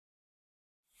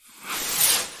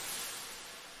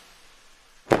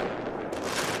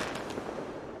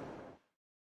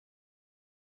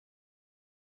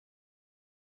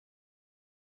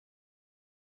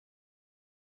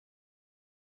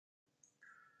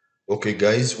Okay,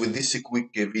 guys, with this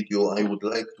quick video, I would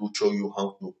like to show you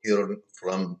how to earn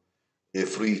from a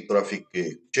free traffic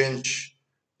exchange.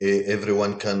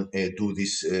 Everyone can do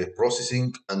this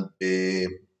processing, and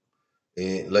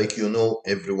like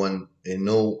everyone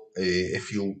know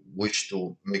if you wish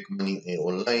to make money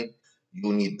online,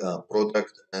 you need a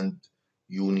product and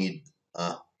you need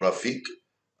traffic.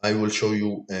 I will show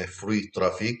you free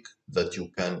traffic that you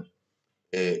can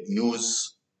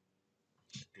use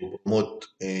to promote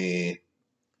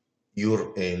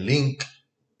your link,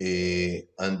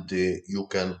 and you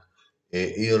can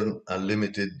earn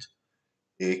unlimited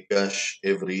cash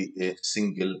every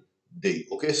single day.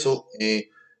 Okay, so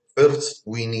first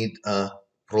we need a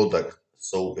product.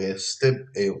 So step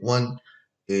one,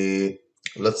 uh,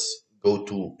 let's go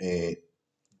to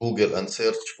Google and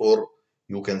search for,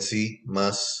 you can see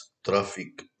mass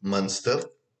traffic monster,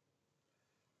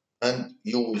 and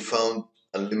you will find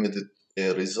unlimited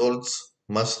results.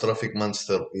 Mass traffic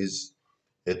monster is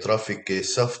a traffic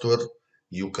software.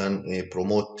 You can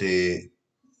promote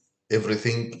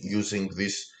everything using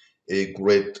this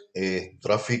great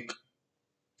traffic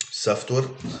software,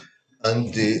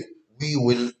 and we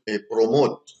will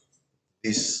promote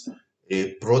this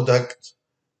product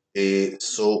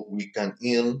so we can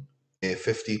earn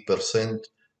 50%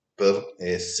 per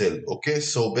sale. Okay,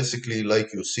 so basically,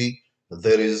 like you see,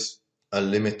 there is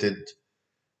unlimited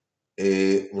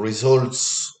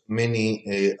results. Many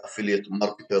affiliate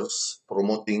marketers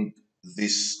promoting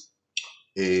this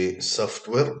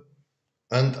software,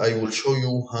 and I will show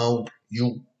you how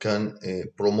you can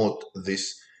promote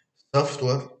this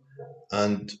software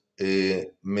and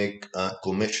make a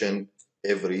commission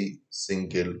every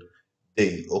single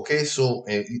day. Okay, so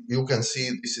you can see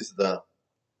this is the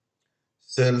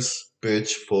sales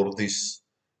page for this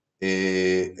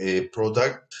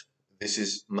product. This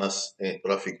is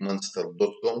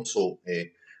mass-trafficmonster.com. So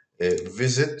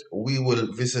visit. We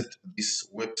will visit this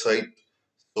website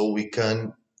so we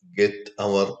can get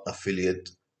our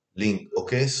affiliate link.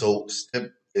 Okay, so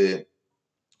step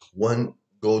one,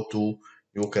 go to,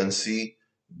 you can see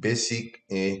basic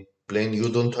plan. You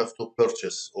don't have to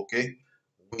purchase. Okay,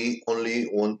 we only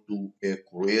want to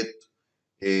create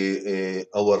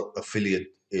our affiliate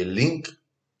link.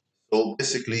 So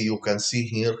basically, you can see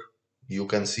here, you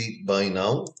can see buy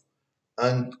now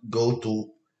and go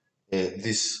to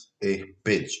this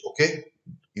page. Okay,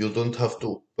 you don't have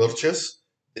to purchase.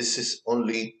 This is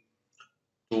only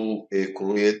to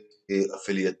create a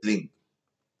affiliate link.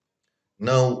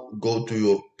 Now go to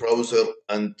your browser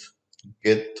and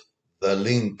get the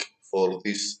link for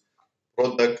this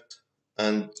product,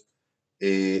 and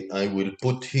I will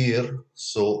put here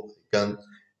so I can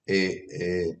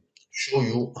show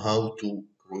you how to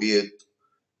create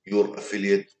your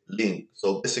affiliate link.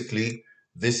 So basically,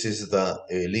 this is the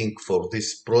link for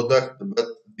this product, but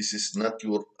this is not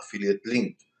your affiliate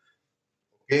link.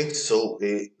 Okay, so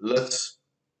let's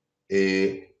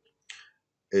uh,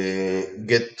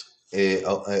 get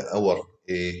our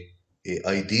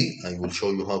ID. I will show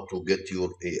you how to get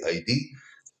your ID.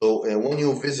 So when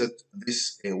you visit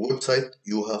this website,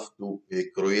 you have to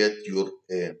create your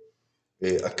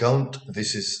account.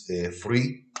 This is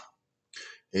free.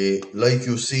 Like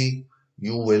you see,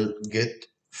 you will get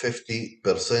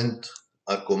 50%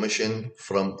 a commission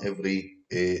from every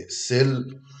sale.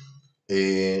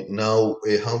 Now,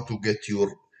 how to get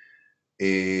your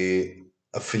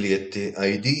affiliate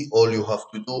ID? All you have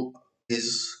to do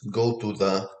is go to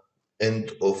the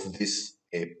end of this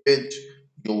page.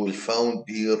 You will find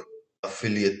here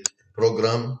affiliate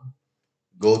program.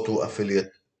 Go to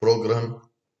affiliate program,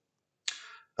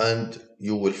 and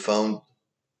you will find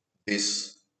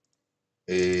this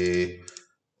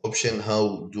option.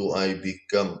 How do I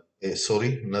become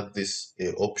sorry, not this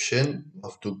option. You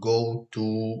have to go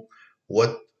to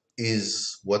what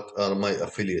are my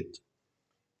affiliate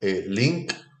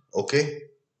link. Okay,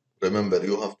 remember,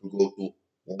 you have to go to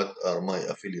what are my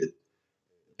affiliate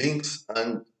links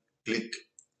and click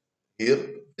here,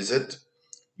 visit.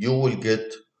 You will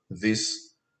get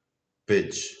this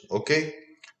page. Okay,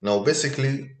 now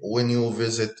basically, when you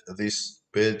visit this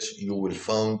page, you will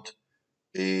find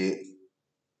uh,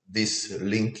 this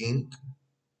linking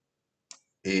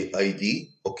ID.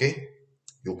 Okay,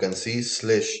 you can see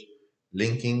slash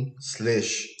linking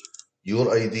slash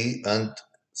your ID and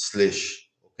slash.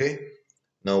 Okay,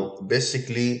 now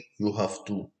basically you have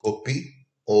to copy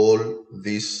all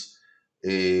this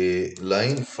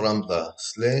line from the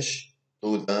slash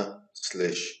to the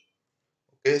slash.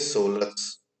 Okay, so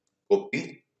let's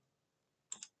copy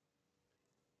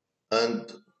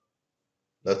and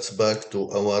let's back to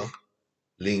our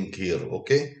link here.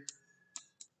 Okay,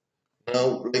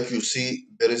 Now, like you see,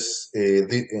 there is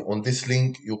on this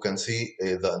link you can see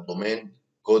the domain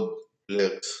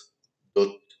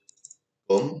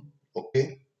codeclerks.com.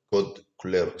 Okay,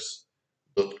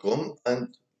 codeclerks.com,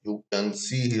 and you can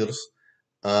see here's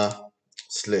a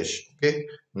slash. Okay,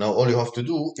 now all you have to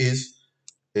do is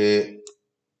uh,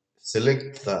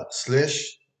 select the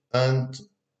slash and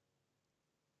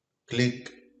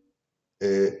click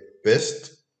uh,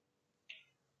 paste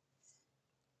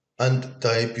and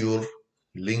type your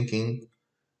linking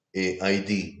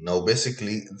ID. Now,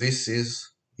 basically, this is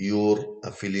your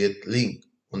affiliate link.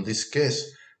 On this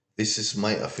case, this is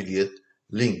my affiliate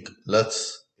link.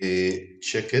 Let's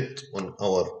check it on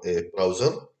our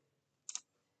browser,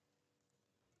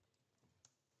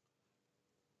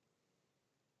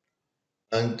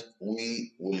 and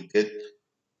we will get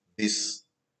this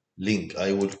link.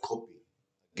 I will copy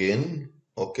again.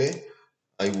 Okay,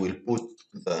 I will put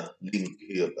the link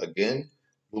here again.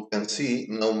 You can see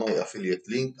now my affiliate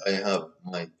link. I have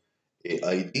my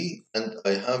ID and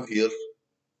I have here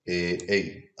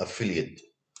a affiliate.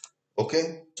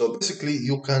 Okay, so basically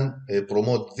you can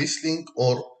promote this link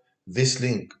or this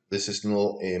link. This is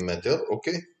no matter.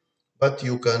 Okay, but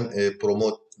you can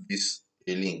promote this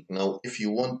link. Now, if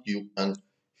you want, you can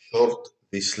short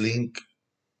this link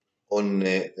on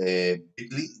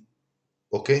Bitly.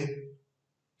 Okay,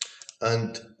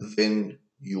 and then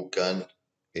you can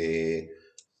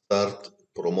start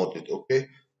promote it. Okay,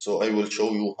 so I will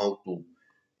show you how to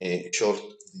short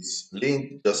this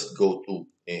link. Just go to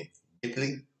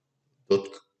Bitly dot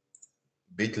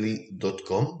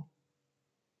bitly.com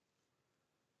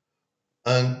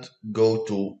and go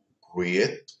to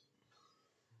create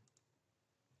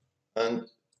and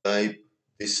type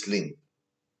this link,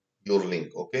 your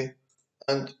link, okay?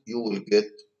 And you will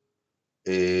get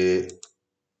uh,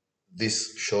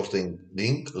 this shorting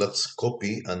link. Let's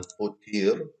copy and put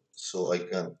here so I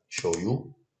can show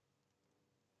you.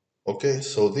 Okay,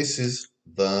 so this is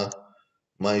the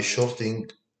my shorting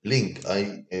link.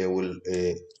 I will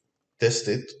test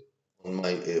it on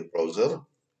my browser,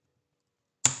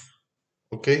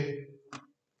 okay?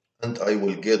 And I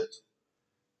will get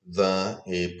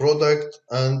the product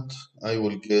and I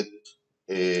will get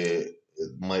uh,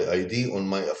 my ID on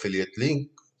my affiliate link.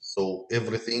 So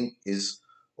everything is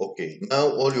okay. Now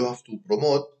all you have to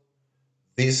promote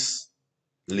this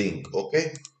link.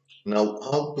 Okay. Now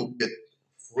how to get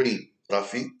free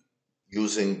traffic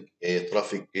using a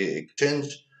traffic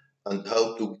exchange and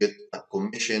how to get a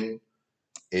commission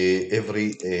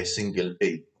every single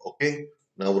day. Okay.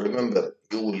 Now remember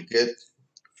you will get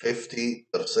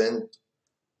 50%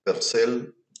 per sale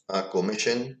a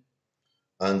commission,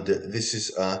 and this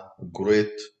is a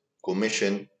great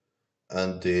commission.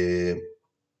 And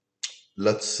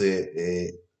let's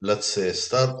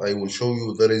start. I will show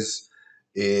you there is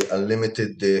a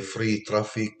unlimited free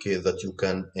traffic that you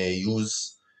can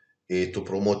use to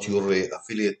promote your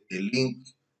affiliate link.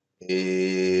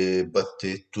 But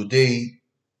today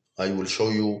I will show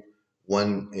you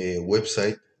one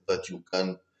website that you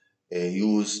can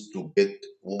use to get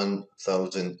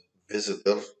 1,000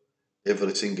 visitors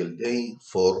every single day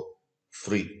for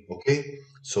free. Okay,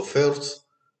 so first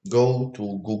go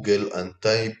to Google and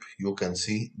type, you can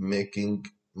see Making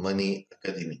Money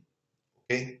Academy.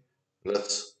 Okay,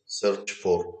 let's search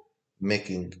for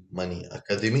Making Money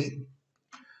Academy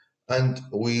and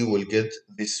we will get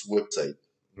this website,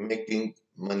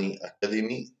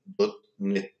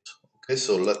 makingmoneyacademy.net. Okay,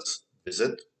 so let's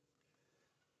visit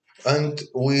and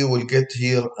we will get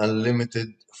here unlimited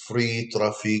free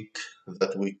traffic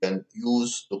that we can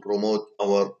use to promote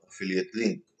our affiliate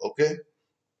link. Okay,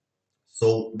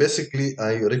 so basically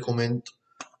I recommend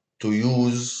to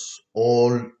use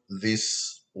all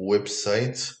these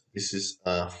websites. This is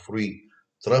a free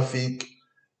traffic.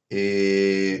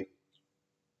 There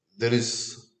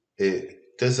is a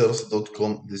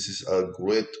tethers.com. This is a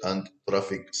great and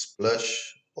traffic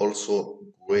splash, also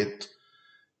great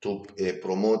to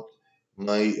promote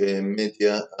my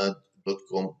media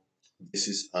ad.com. This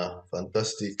is a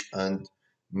fantastic and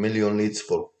million leads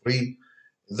for free.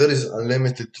 There is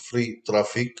unlimited free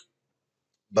traffic,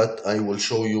 but I will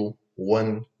show you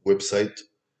one website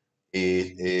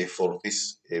for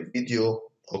this video.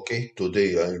 Okay,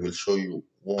 today I will show you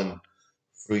one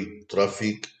free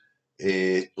traffic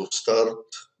to start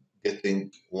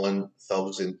getting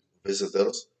 1,000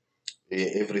 visitors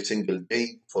every single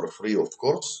day for free, of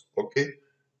course. Okay,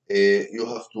 you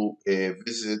have to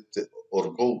visit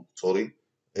or go, sorry,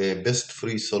 best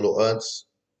free solo ads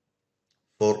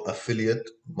for affiliate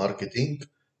marketing.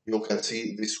 You can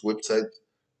see this website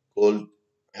called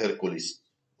Hercules.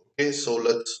 Okay, so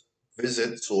let's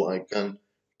visit so I can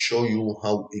show you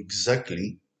how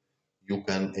exactly you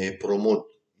can promote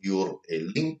your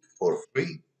link for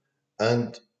free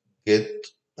and get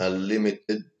a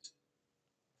limited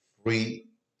free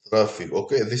traffic.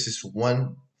 Okay, this is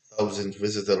 1,000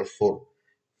 visitors for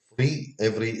free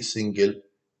every single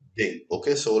day.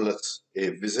 Okay, so let's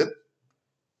visit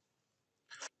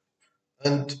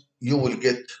and you will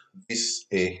get this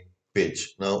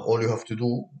page. Now, all you have to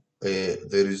do,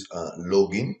 there is a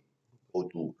login. Go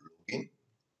to login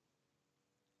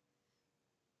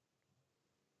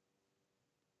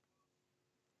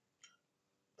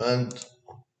and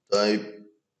type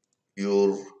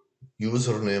your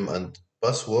username and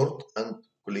password and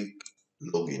click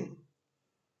login.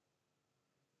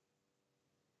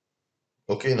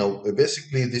 Okay, now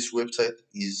basically this website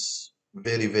is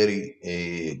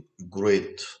very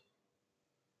great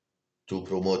to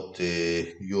promote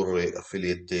your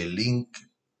affiliate link,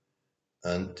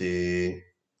 and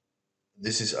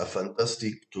this is a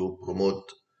fantastic to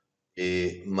promote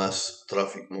a mass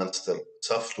traffic master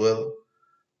software.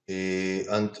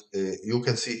 And you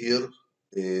can see here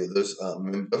there's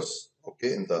members.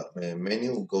 Okay, in the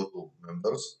menu, go to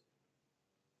members,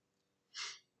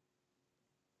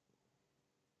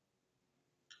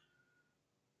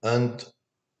 and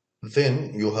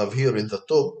then you have here in the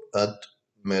top add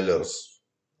mailers.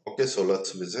 Okay, so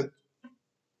let's visit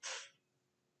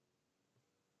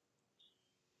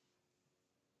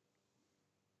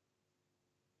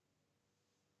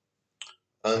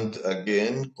and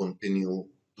again continue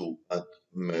to add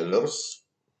mailers.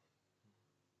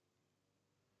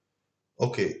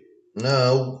 Okay,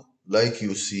 now like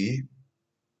you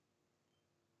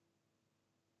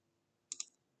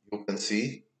can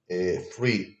see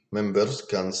free members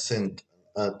can send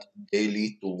and add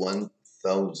daily to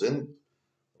 1,000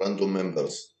 random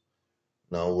members.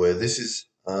 Now this is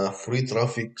free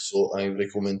traffic, so I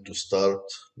recommend to start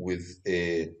with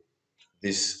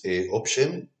this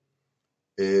option.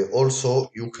 Also,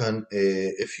 you can,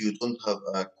 if you don't have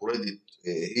a credit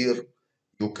here,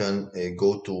 you can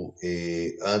go to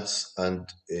ads and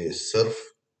surf.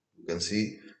 You can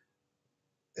see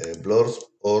blurs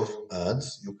or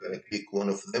ads. You can click one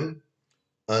of them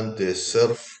and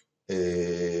surf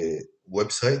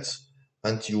websites,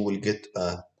 and you will get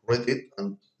a credit,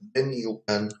 and then you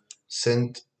can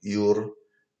send your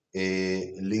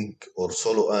link or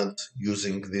solo ad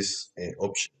using this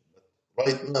option.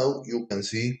 Right now, you can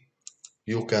see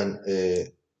you can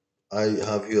I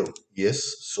have here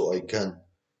yes, so I can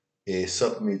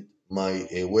submit my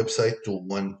website to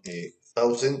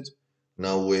 1,000.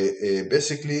 Now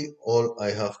basically all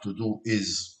I have to do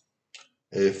is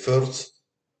first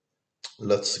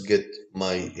let's get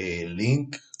my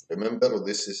link. Remember,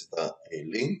 this is the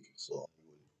link, so I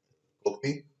will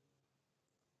copy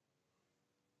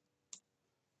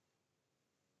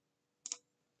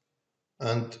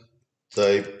and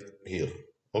type here.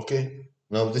 Okay,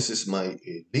 now this is my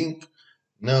link.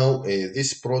 Now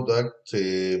this product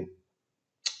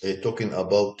talking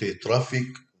about traffic.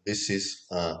 This is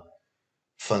a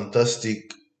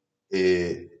fantastic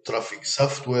traffic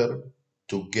software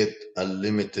to get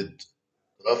unlimited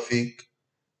traffic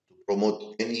to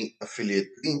promote any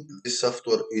affiliate link. This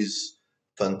software is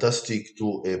fantastic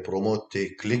to promote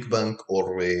ClickBank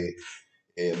or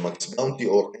Max Bounty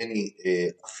or any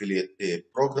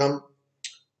affiliate program.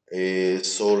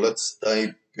 So let's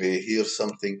type here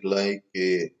something like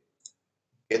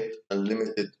get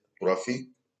unlimited traffic,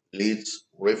 leads,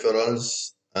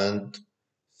 referrals, and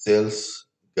sales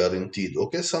guaranteed.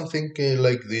 Okay, something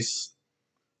like this.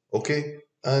 Okay,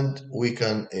 and we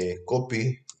can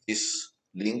copy this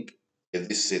link,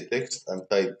 this text, and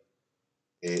type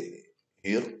uh,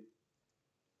 here,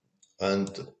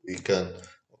 and we can.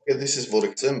 Okay, this is for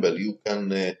example. You can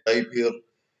type here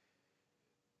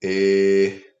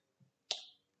uh,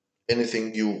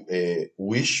 anything you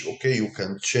wish. Okay, you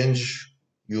can change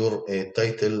your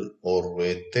title or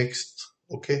text.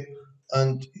 Okay,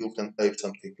 and you can type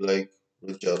something like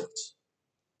Richard.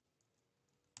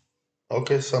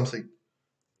 Okay, something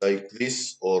like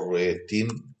this or a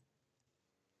team.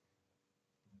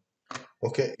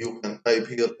 Okay, you can type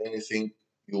here anything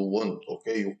you want.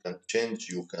 Okay, you can change,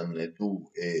 you can do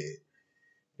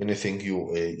anything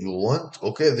you want.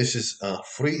 Okay, this is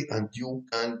free and you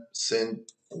can send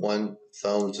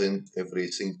 1,000 every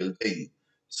single day.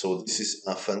 So this is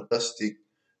a fantastic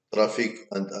traffic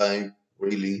and I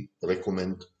really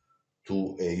recommend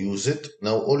to use it.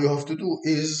 Now all you have to do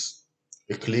is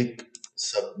click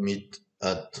submit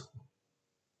ad.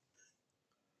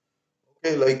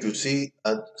 Okay, like you see,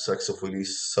 add successfully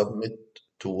submit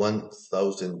to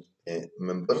 1,000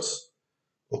 members.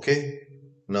 Okay,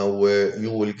 now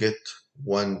you will get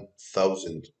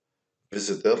 1,000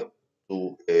 visitor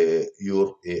to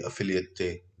your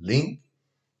affiliate link.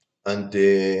 And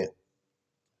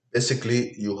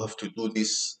basically, you have to do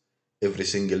this every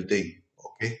single day.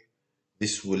 Okay,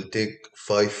 this will take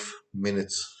 5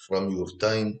 minutes from your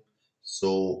time.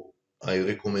 So I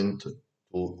recommend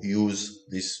to use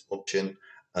this option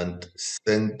and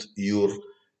send your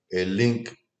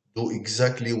link. Do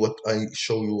exactly what I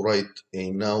show you right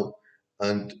now,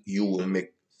 and you will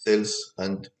make sales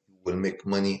and you will make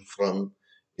money from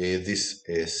this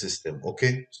system.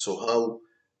 Okay, so uh,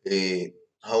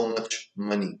 how much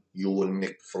money you will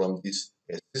make from this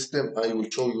system? I will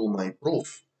show you my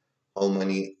proof how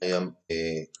many I am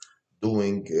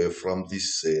doing from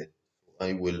this.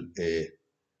 I will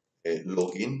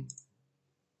log in.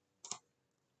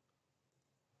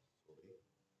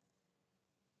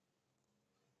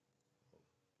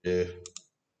 Uh,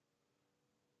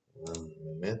 1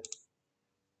 minute.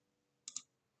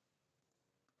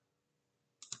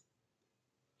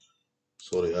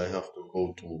 Sorry, I have to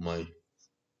go to my.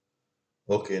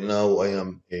 Okay, now I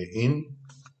am in.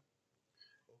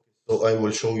 So I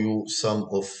will show you some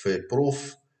of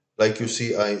proof. Like you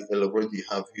see, I already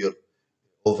have here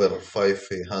over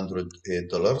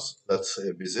 $500. Let's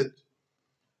visit.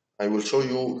 I will show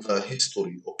you the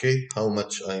history, okay, how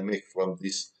much I make from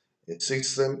this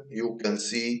system. You can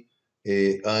see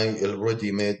I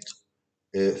already made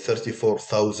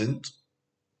 34,000,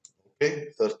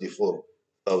 okay,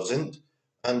 34,000.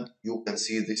 And you can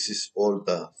see this is all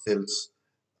the sales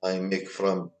I make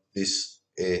from this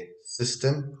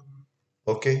system.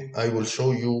 Okay, I will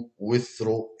show you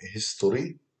withdraw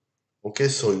history. Okay,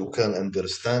 so you can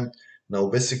understand. Now,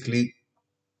 basically,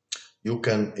 you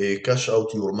can cash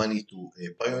out your money to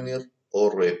Pioneer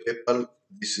or PayPal.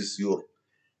 This is your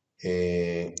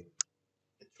uh,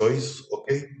 choice.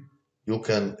 Okay, you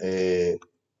can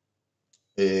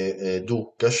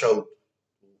do cash out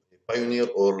Pioneer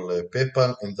or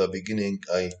PayPal. In the beginning,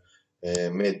 I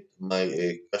made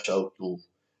my cash out to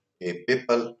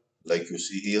PayPal, like you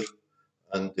see here,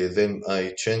 and then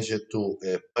I changed it to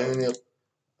Pioneer.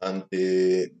 And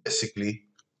basically,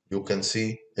 you can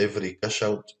see every cash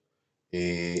out.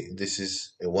 This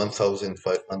is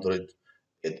 $1,500,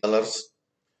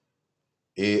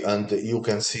 and you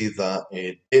can see the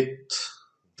debt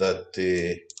that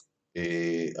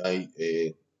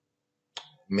I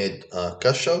made a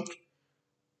cash out.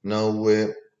 Now,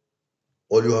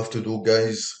 all you have to do,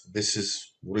 guys, this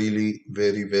is really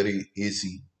very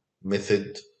easy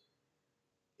method.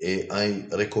 I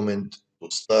recommend to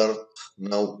start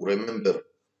now. Remember,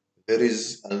 there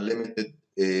is unlimited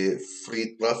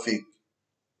free traffic.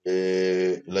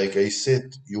 Like I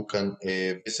said, you can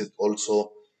visit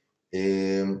also.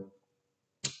 Um,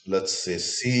 let's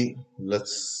see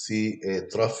a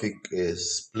traffic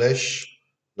splash.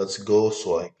 Let's go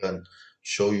so I can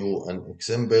show you an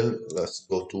example. Let's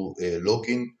go to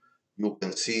login. You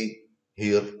can see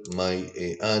here my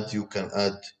ad. You can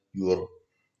add your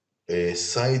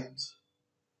site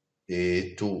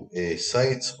to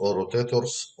sites or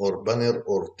rotators or banner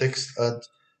or text ad.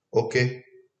 Okay,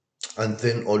 and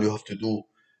then all you have to do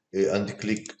and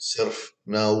click surf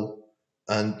now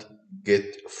and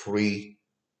get free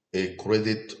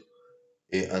credit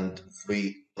and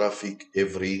free traffic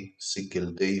every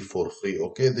single day for free.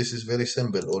 Okay, this is very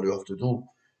simple. All you have to do,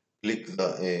 click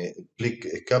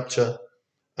captcha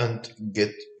and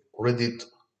get credit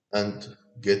and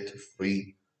get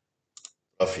free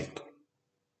traffic.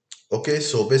 Okay,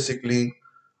 so basically,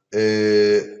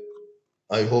 uh,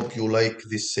 I hope you like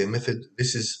this method.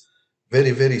 This is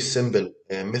very simple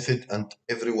method and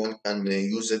everyone can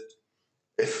use it.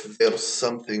 If there's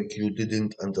something you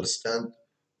didn't understand,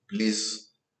 please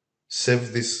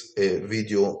save this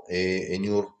video in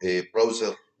your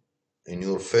browser, in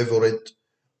your favorite,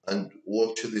 and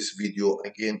watch this video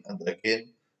again and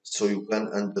again so you can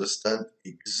understand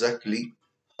exactly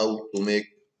how to make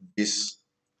this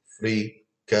free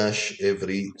cash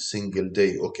every single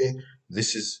day. Okay,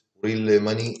 this is real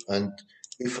money, and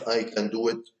if I can do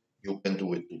it, you can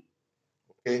do it too.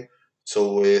 Okay,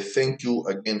 so thank you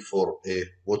again for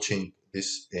watching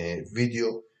this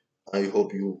video. I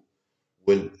hope you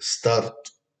will start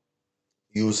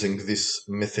using this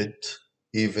method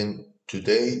even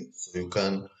today so you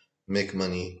can make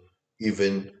money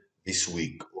even this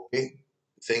week. Okay,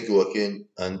 thank you again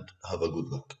and have a good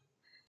luck.